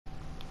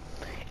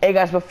Hey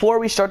guys, before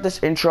we start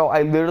this intro,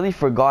 I literally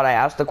forgot I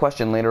asked the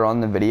question later on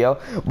in the video,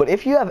 but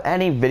if you have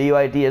any video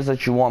ideas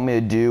that you want me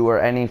to do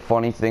or any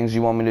funny things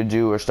you want me to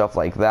do or stuff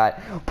like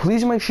that,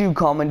 please make sure you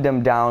comment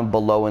them down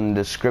below in the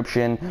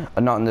description,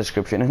 not in the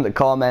description, in the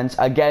comments.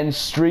 Again,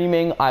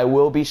 streaming, I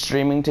will be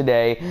streaming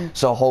today,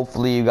 so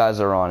hopefully you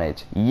guys are on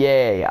it.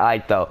 Yay,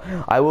 alright though.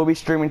 I will be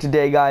streaming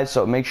today guys,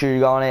 so make sure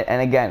you're on it,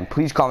 and again,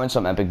 please comment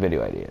some epic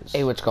video ideas.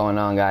 Hey, what's going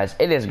on guys?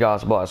 It is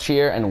Boss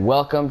here, and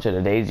welcome to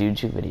today's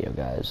YouTube video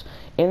guys.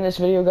 In this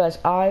video guys,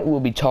 I will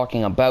be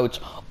talking about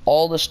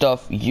all the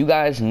stuff you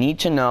guys need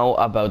to know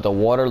about the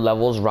water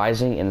levels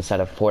rising inside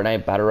of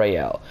Fortnite Battle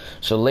Royale.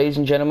 So ladies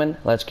and gentlemen,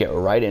 let's get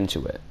right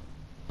into it.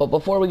 But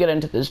before we get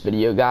into this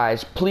video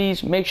guys,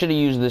 please make sure to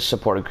use this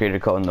supporter creator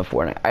code in the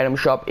Fortnite item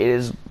shop. It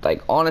is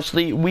like,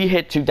 honestly, we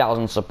hit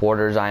 2,000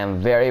 supporters. I am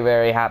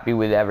very happy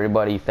with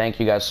everybody. Thank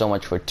you guys so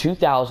much for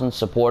 2,000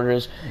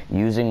 supporters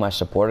using my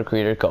supporter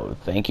creator code.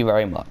 Thank you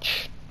very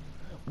much.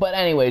 But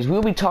anyways,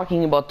 we'll be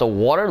talking about the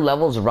water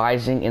levels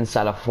rising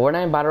inside of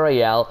Fortnite Battle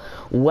Royale,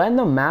 when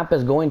the map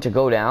is going to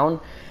go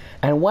down,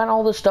 and when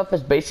all this stuff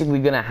is basically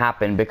going to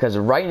happen, because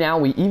right now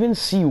we even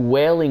see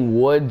Wailing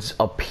Woods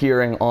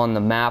appearing on the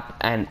map,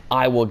 and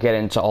I will get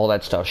into all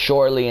that stuff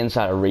shortly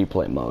inside of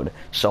replay mode.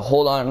 So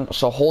hold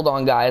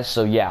on guys.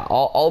 So yeah,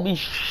 I'll be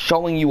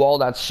showing you all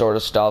that sort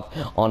of stuff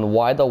on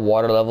why the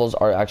water levels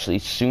are actually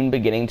soon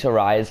beginning to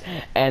rise,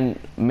 and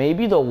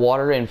maybe the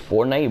water in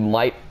Fortnite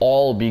might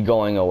all be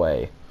going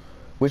away,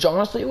 which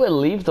honestly would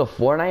leave the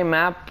Fortnite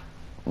map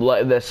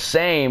like the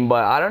same.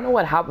 But I don't know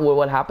what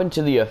happened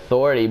to the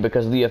Authority,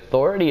 because the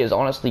Authority is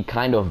honestly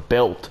kind of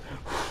built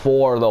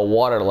for the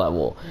water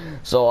level.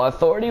 So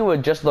Authority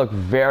would just look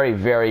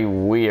very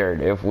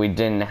weird if we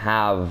didn't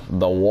have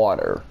the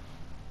water.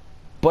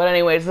 But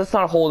anyways, let's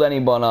not hold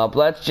anyone up.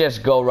 Let's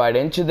just go right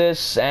into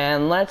this,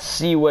 and let's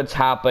see what's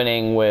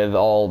happening with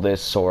all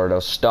this sort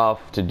of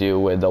stuff to do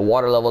with the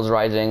water levels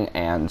rising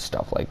and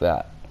stuff like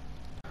that.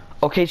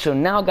 Okay, so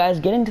now guys,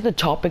 getting to the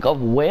topic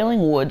of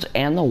Wailing Woods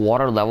and the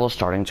water levels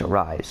starting to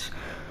rise.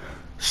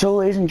 So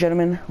ladies and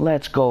gentlemen,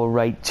 let's go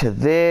right to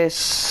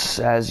this.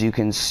 As you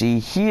can see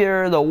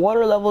here, the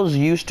water levels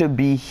used to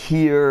be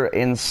here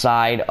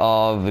inside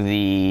of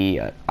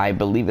the, I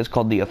believe it's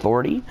called the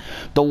Authority.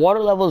 The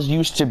water levels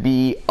used to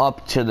be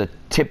up to the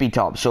tippy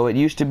top, so it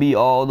used to be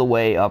all the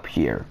way up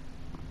here.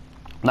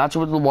 That's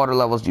what the water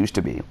levels used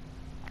to be.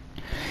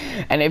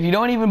 And if you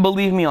don't even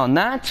believe me on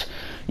that,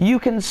 you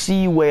can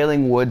see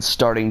Wailing Woods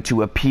starting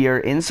to appear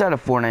inside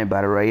of Fortnite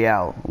Battle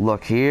Royale.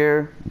 Look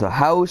here, the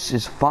house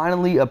is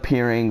finally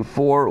appearing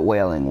for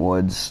Wailing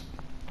Woods.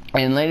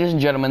 And ladies and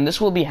gentlemen,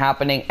 this will be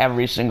happening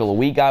every single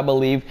week, I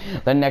believe.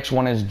 The next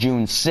one is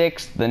June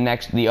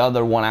 6th. The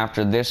other one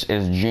after this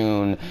is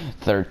June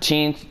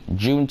 13th,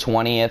 June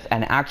 20th,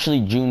 and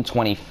actually June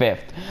 25th.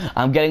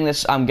 I'm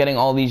getting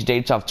all these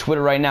dates off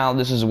Twitter right now.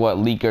 This is what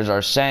leakers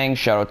are saying.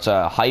 Shout out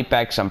to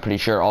HypeX. I'm pretty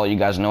sure all you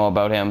guys know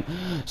about him.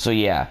 So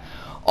yeah.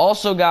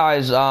 Also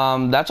guys,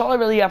 that's all I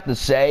really have to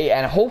say,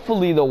 and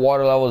hopefully the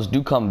water levels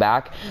do come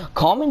back.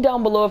 Comment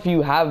down below if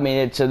you have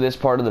made it to this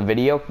part of the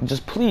video.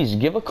 Just please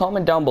give a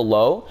comment down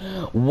below.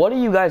 What are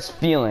you guys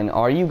feeling?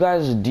 Do you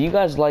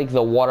guys like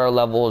the water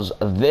levels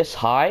this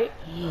high,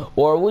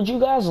 or would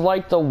you guys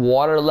like the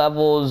water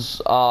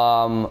levels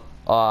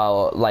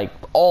like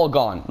all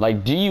gone?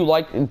 Like, do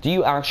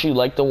you actually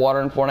like the water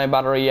in Fortnite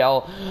Battle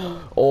Royale,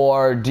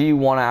 or do you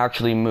want to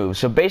actually move?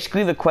 So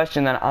basically the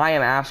question that I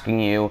am asking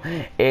you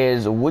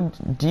is,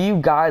 do you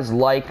guys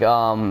like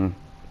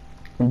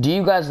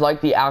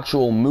the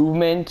actual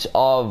movement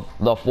of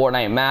the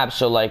Fortnite map?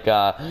 So like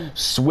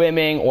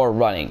swimming or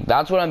running?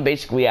 That's what I'm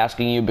basically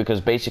asking you,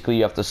 because basically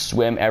you have to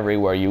swim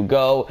everywhere you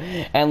go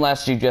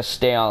unless you just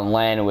stay on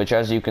land, which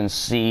as you can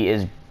see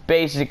is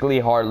basically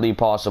hardly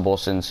possible,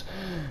 since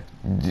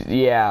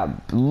yeah,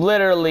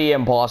 literally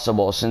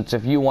impossible, since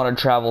if you want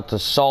to travel to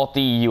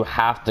Salty, you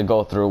have to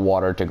go through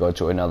water to go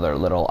to another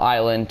little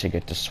island, to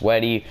get to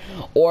Sweaty,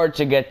 or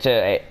to get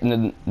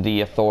to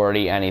the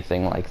Authority,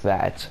 anything like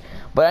that.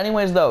 But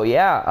anyways though,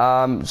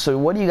 yeah, so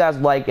what do you guys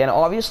like? And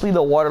obviously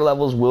the water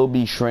levels will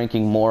be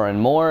shrinking more and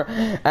more,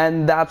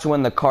 and that's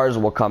when the cars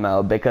will come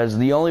out, because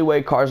the only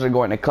way cars are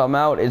going to come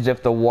out is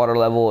if the water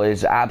level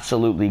is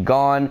absolutely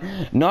gone.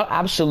 Not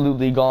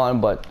absolutely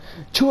gone, but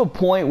to a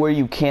point where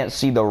you can't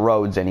see the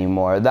roads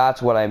anymore.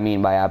 That's what I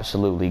mean by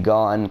absolutely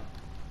gone.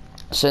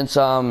 Since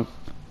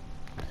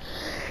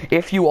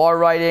if you are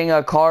riding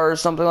a car or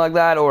something like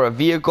that, or a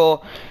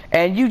vehicle,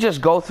 and you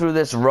just go through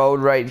this road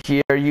right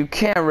here, you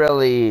can't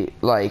really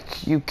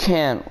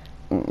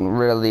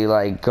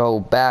go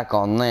back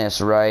on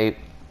this, right?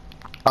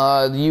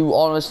 you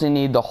honestly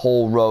need the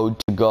whole road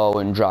to go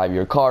and drive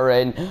your car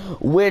in,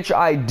 which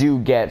I do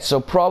get. So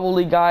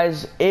probably,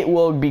 guys, it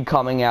will be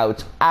coming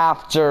out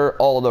after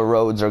all the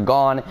roads are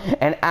gone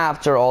and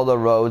after all the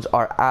roads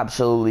are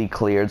absolutely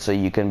cleared so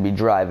you can be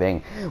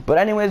driving. But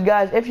anyways,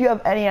 guys, if you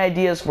have any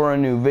ideas for a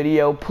new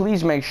video,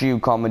 please make sure you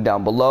comment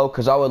down below,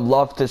 because I would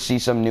love to see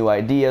some new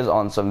ideas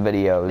on some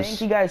videos.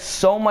 Thank you guys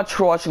so much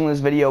for watching this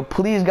video.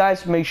 Please,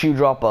 guys, make sure you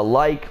drop a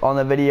like on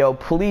the video.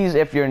 Please,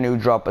 if you're new,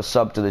 drop a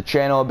sub to the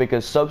channel,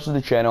 because subs to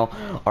the channel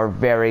are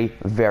very,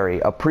 very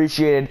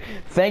appreciated.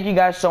 Thank you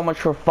guys so much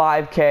for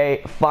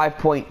 5K,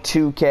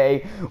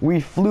 5.2K. We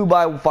flew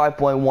by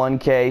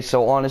 5.1K.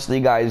 So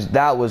honestly, guys,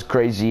 that was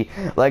crazy.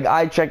 Like,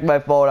 I checked my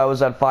phone, I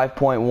was at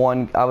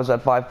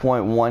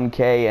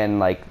 5.1K and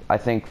like I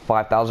think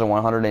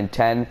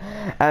 5,110.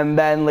 And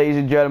then, ladies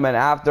and gentlemen,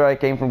 after I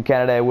came from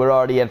Canada, we're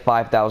already at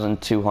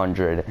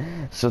 5,200.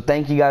 So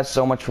thank you guys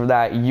so much for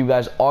that. You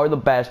guys are the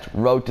best.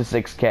 Road to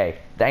 6K.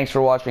 Thanks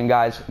for watching,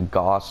 guys.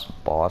 Goss,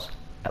 boss.